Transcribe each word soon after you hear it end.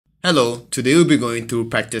Hello, today we'll be going through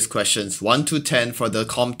practice questions 1 to 10 for the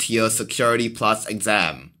CompTIA Security Plus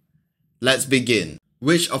exam. Let's begin.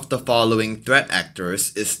 Which of the following threat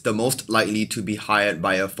actors is the most likely to be hired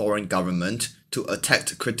by a foreign government to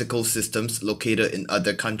attack critical systems located in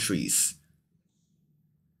other countries?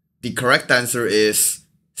 The correct answer is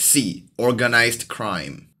C. Organized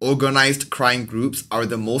crime. Organized crime groups are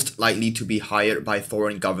the most likely to be hired by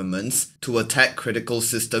foreign governments to attack critical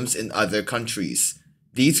systems in other countries.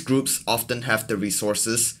 These groups often have the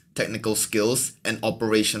resources, technical skills, and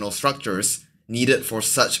operational structures needed for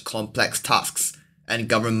such complex tasks, and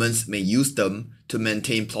governments may use them to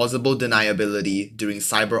maintain plausible deniability during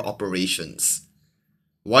cyber operations.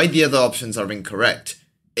 Why the other options are incorrect?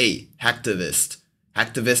 A. Hacktivist.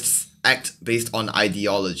 Hacktivists act based on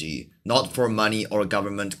ideology, not for money or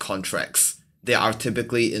government contracts. They are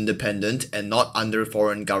typically independent and not under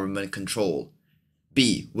foreign government control.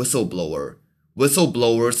 B. Whistleblower.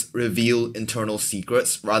 Whistleblowers reveal internal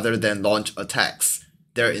secrets rather than launch attacks.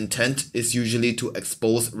 Their intent is usually to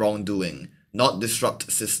expose wrongdoing, not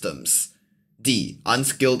disrupt systems. D.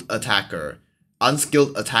 Unskilled attacker.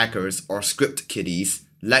 Unskilled attackers or script kiddies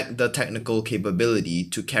lack the technical capability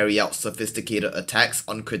to carry out sophisticated attacks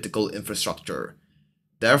on critical infrastructure.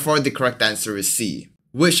 Therefore, the correct answer is C.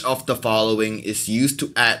 Which of the following is used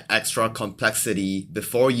to add extra complexity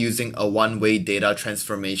before using a one-way data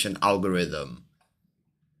transformation algorithm?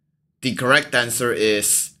 The correct answer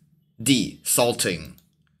is D. Salting.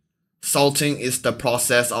 Salting is the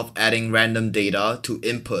process of adding random data to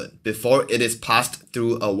input before it is passed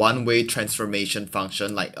through a one-way transformation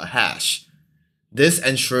function like a hash. This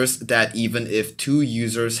ensures that even if two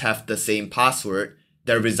users have the same password,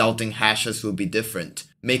 their resulting hashes will be different,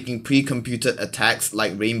 making pre-computed attacks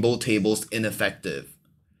like rainbow tables ineffective.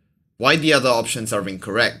 Why the other options are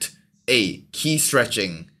incorrect? A. Key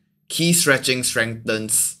stretching. Key stretching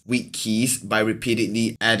strengthens weak keys by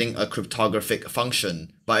repeatedly adding a cryptographic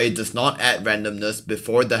function, but it does not add randomness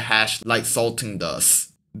before the hash like salting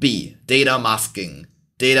does. B. Data masking.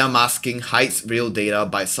 Data masking hides real data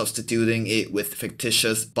by substituting it with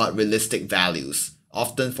fictitious but realistic values,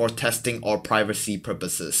 often for testing or privacy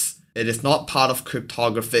purposes. It is not part of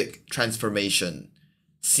cryptographic transformation.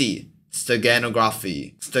 C.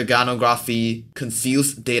 Steganography. Steganography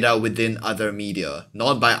conceals data within other media,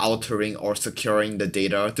 not by altering or securing the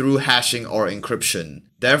data through hashing or encryption.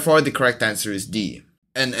 Therefore, the correct answer is D.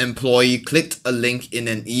 An employee clicked a link in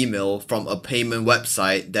an email from a payment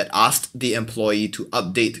website that asked the employee to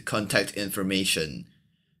update contact information.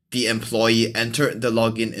 The employee entered the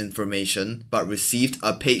login information but received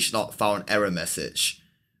a page not found error message.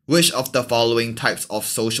 Which of the following types of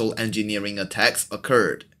social engineering attacks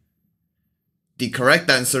occurred? The correct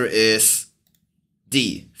answer is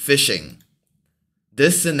D. Phishing.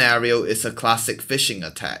 This scenario is a classic phishing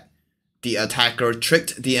attack. The attacker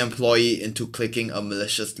tricked the employee into clicking a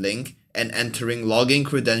malicious link and entering login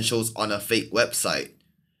credentials on a fake website.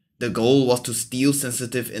 The goal was to steal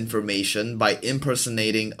sensitive information by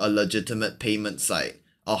impersonating a legitimate payment site,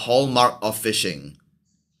 a hallmark of phishing.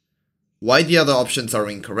 Why the other options are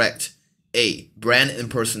incorrect? A. Brand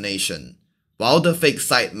impersonation. While the fake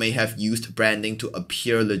site may have used branding to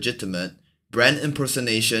appear legitimate, brand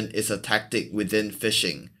impersonation is a tactic within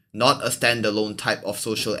phishing, not a standalone type of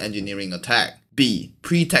social engineering attack. B.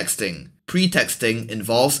 Pretexting. Pretexting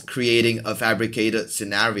involves creating a fabricated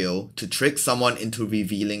scenario to trick someone into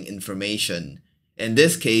revealing information. In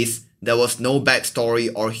this case, there was no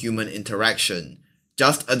backstory or human interaction,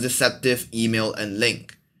 just a deceptive email and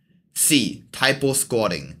link. C. Typo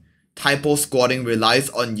squatting. Typo squatting relies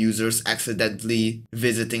on users accidentally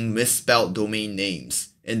visiting misspelled domain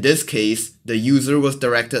names. In this case, the user was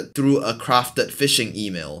directed through a crafted phishing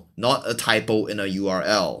email, not a typo in a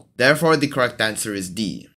URL. Therefore, the correct answer is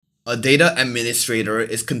D. A data administrator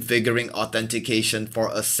is configuring authentication for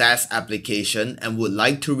a SaaS application and would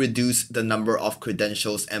like to reduce the number of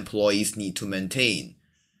credentials employees need to maintain.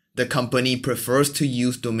 The company prefers to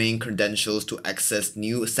use domain credentials to access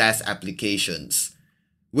new SaaS applications.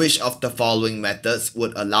 Which of the following methods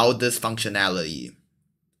would allow this functionality?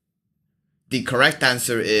 The correct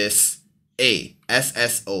answer is A.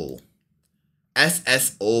 SSO.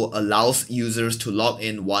 SSO allows users to log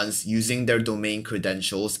in once using their domain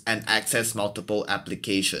credentials and access multiple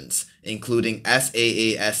applications, including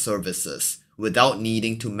SaaS services, without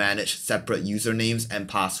needing to manage separate usernames and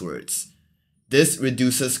passwords. This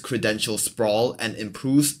reduces credential sprawl and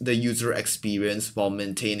improves the user experience while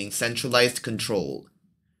maintaining centralized control.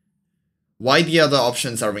 Why the other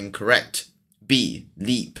options are incorrect? B.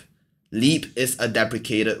 Leap. Leap is a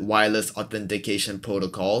deprecated wireless authentication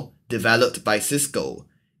protocol developed by Cisco.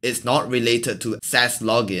 It's not related to SaaS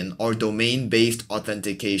login or domain-based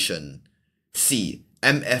authentication. C.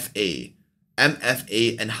 MFA.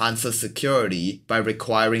 MFA enhances security by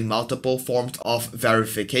requiring multiple forms of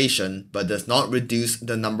verification but does not reduce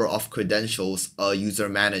the number of credentials a user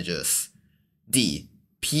manages. D.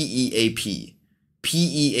 PEAP.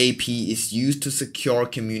 PEAP is used to secure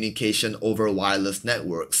communication over wireless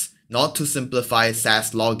networks, not to simplify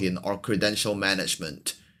SaaS login or credential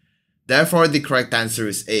management. Therefore, the correct answer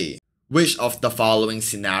is A. Which of the following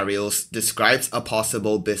scenarios describes a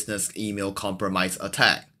possible business email compromise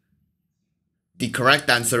attack? The correct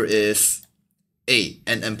answer is A.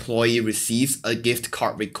 An employee receives a gift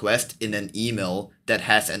card request in an email that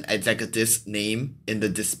has an executive's name in the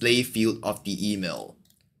display field of the email.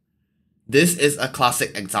 This is a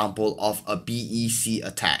classic example of a BEC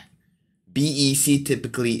attack. BEC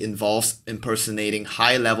typically involves impersonating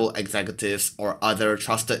high-level executives or other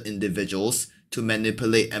trusted individuals to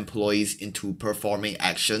manipulate employees into performing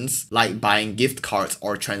actions like buying gift cards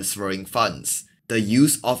or transferring funds. The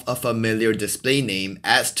use of a familiar display name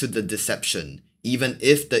adds to the deception, even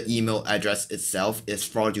if the email address itself is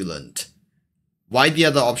fraudulent. Why the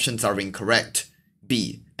other options are incorrect?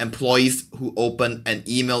 B. Employees who open an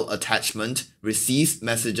email attachment receive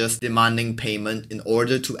messages demanding payment in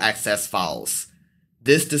order to access files.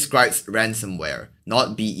 This describes ransomware,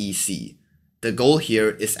 not BEC. The goal here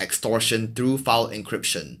is extortion through file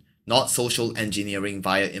encryption, not social engineering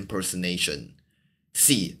via impersonation.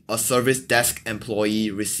 C. A service desk employee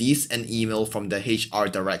receives an email from the HR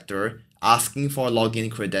director asking for login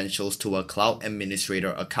credentials to a cloud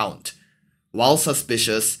administrator account. While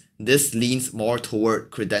suspicious, this leans more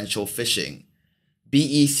toward credential phishing.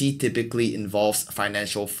 BEC typically involves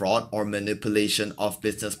financial fraud or manipulation of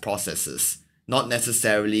business processes, not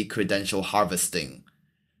necessarily credential harvesting.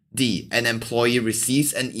 D. An employee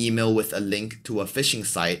receives an email with a link to a phishing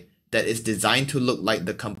site that is designed to look like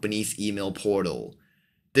the company's email portal.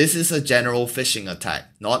 This is a general phishing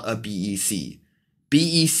attack, not a BEC.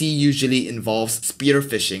 BEC usually involves spear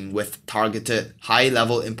phishing with targeted,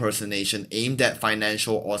 high-level impersonation aimed at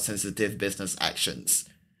financial or sensitive business actions.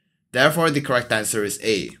 Therefore, the correct answer is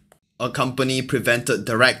A. A company prevented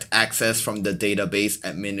direct access from the database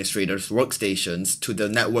administrator's workstations to the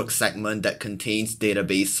network segment that contains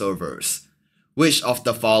database servers. Which of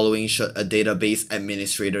the following should a database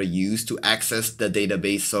administrator use to access the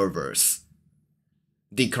database servers?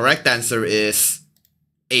 The correct answer is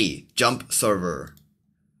A. Jump server.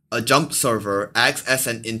 A jump server acts as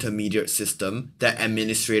an intermediate system that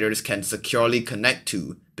administrators can securely connect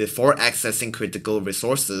to before accessing critical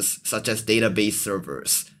resources such as database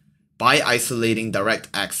servers. By isolating direct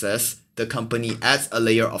access, the company adds a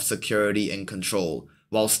layer of security and control,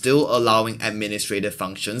 while still allowing administrative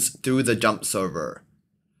functions through the jump server.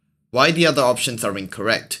 Why the other options are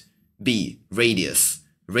incorrect? B. Radius.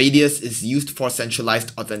 Radius is used for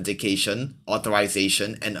centralized authentication,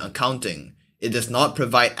 authorization, and accounting. It does not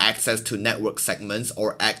provide access to network segments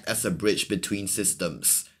or act as a bridge between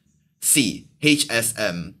systems. C.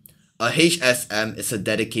 HSM. A HSM is a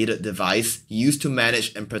dedicated device used to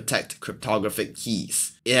manage and protect cryptographic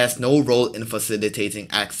keys. It has no role in facilitating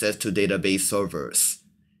access to database servers.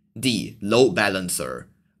 D. Load balancer.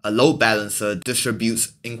 A load balancer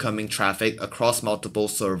distributes incoming traffic across multiple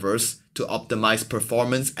servers to optimize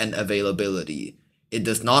performance and availability. It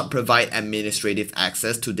does not provide administrative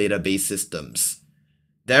access to database systems.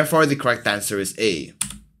 Therefore, the correct answer is A.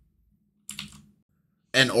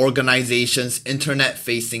 An organization's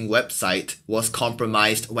internet-facing website was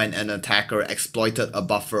compromised when an attacker exploited a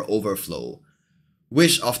buffer overflow.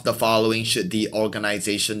 Which of the following should the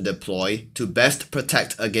organization deploy to best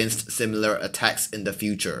protect against similar attacks in the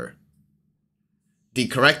future? The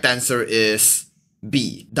correct answer is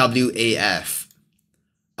B. WAF.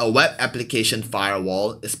 A web application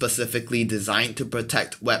firewall is specifically designed to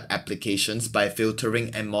protect web applications by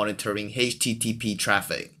filtering and monitoring HTTP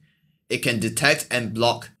traffic. It can detect and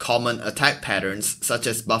block common attack patterns such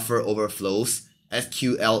as buffer overflows,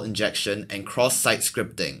 SQL injection, and cross-site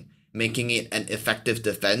scripting, making it an effective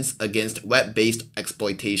defense against web-based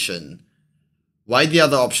exploitation. Why the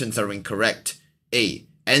other options are incorrect? A.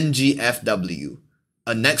 NGFW.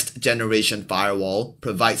 A next-generation firewall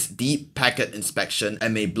provides deep packet inspection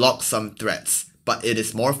and may block some threats, but it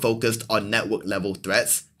is more focused on network-level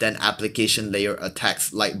threats than application layer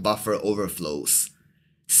attacks like buffer overflows.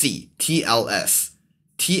 C. TLS.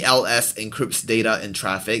 TLS encrypts data and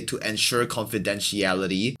traffic to ensure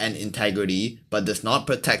confidentiality and integrity, but does not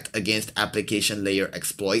protect against application layer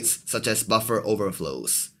exploits such as buffer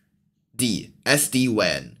overflows. D.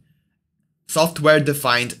 SD-WAN.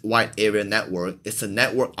 Software-defined wide area network is a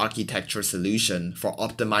network architecture solution for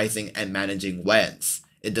optimizing and managing WANs.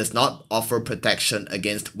 It does not offer protection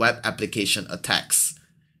against web application attacks.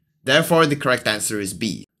 Therefore, the correct answer is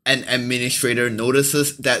B. An administrator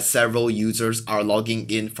notices that several users are logging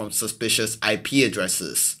in from suspicious IP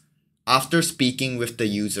addresses. After speaking with the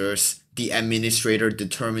users, the administrator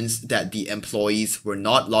determines that the employees were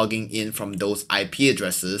not logging in from those IP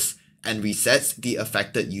addresses and resets the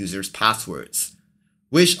affected user's passwords.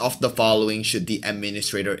 Which of the following should the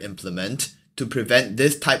administrator implement to prevent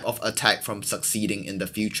this type of attack from succeeding in the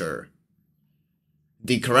future?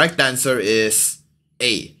 The correct answer is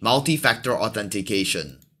A. Multi-factor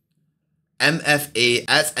authentication. MFA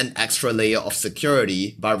adds an extra layer of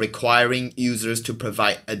security by requiring users to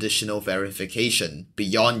provide additional verification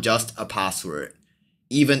beyond just a password.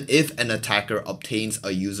 Even if an attacker obtains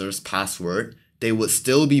a user's password, they would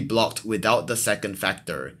still be blocked without the second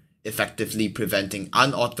factor, effectively preventing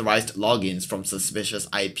unauthorized logins from suspicious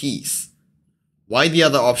IPs. Why the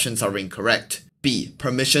other options are incorrect? B.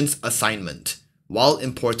 Permissions assignment. While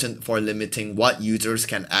important for limiting what users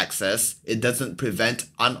can access, it doesn't prevent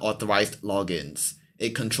unauthorized logins.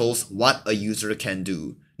 It controls what a user can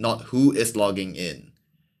do, not who is logging in.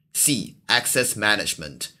 C. Access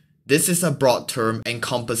management. This is a broad term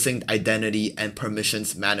encompassing identity and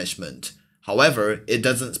permissions management. However, it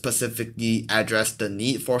doesn't specifically address the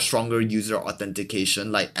need for stronger user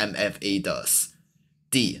authentication like MFA does.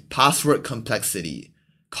 D. Password complexity.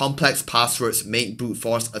 Complex passwords make brute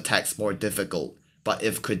force attacks more difficult, but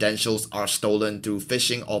if credentials are stolen through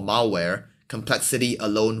phishing or malware, complexity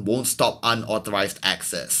alone won't stop unauthorized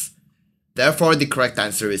access. Therefore, the correct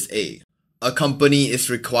answer is A. A company is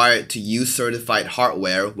required to use certified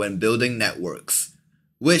hardware when building networks.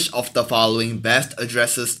 Which of the following best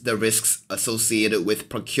addresses the risks associated with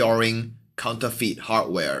procuring counterfeit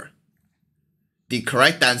hardware? The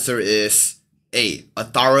correct answer is A. A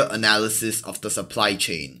thorough analysis of the supply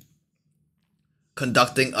chain.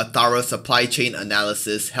 Conducting a thorough supply chain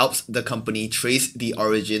analysis helps the company trace the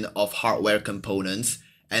origin of hardware components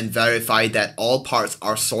and verify that all parts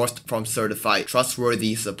are sourced from certified,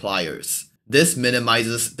 trustworthy suppliers. This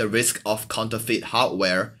minimizes the risk of counterfeit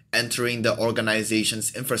hardware entering the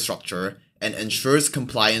organization's infrastructure and ensures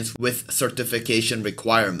compliance with certification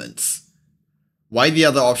requirements. Why the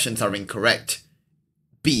other options are incorrect?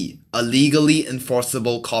 B. A legally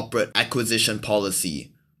enforceable corporate acquisition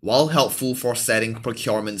policy. While helpful for setting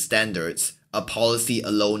procurement standards, a policy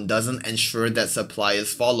alone doesn't ensure that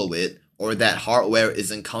suppliers follow it or that hardware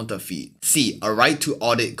isn't counterfeit. C. A right to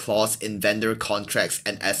audit clause in vendor contracts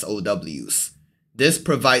and SOWs. This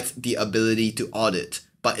provides the ability to audit,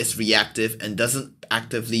 but is reactive and doesn't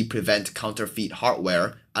actively prevent counterfeit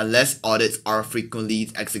hardware unless audits are frequently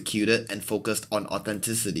executed and focused on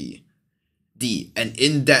authenticity. D. An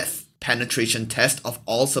in-depth penetration test of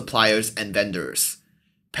all suppliers and vendors.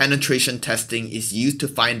 Penetration testing is used to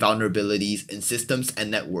find vulnerabilities in systems and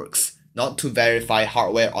networks, not to verify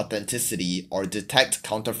hardware authenticity or detect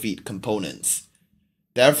counterfeit components.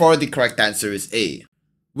 Therefore, the correct answer is A.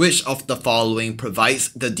 Which of the following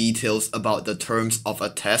provides the details about the terms of a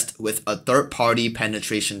test with a third-party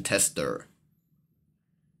penetration tester?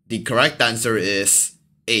 The correct answer is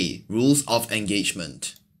A. Rules of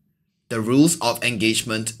engagement. The rules of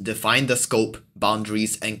engagement define the scope,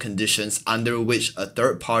 boundaries, and conditions under which a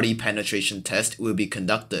third-party penetration test will be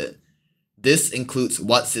conducted. This includes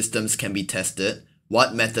what systems can be tested,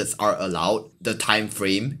 what methods are allowed, the time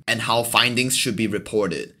frame, and how findings should be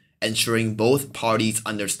reported, ensuring both parties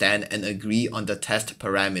understand and agree on the test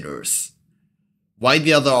parameters. Why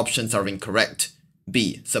the other options are incorrect?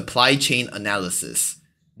 B. Supply chain analysis.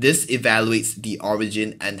 This evaluates the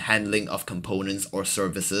origin and handling of components or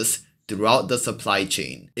services throughout the supply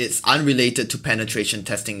chain. It's unrelated to penetration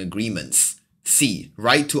testing agreements. C.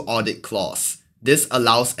 Right to audit clause. This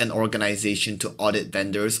allows an organization to audit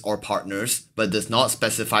vendors or partners, but does not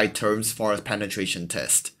specify terms for a penetration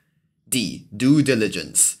test. D. Due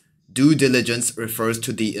diligence. Due diligence refers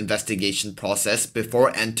to the investigation process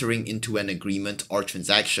before entering into an agreement or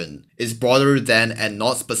transaction, is broader than and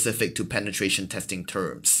not specific to penetration testing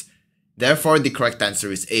terms. Therefore, the correct answer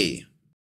is A.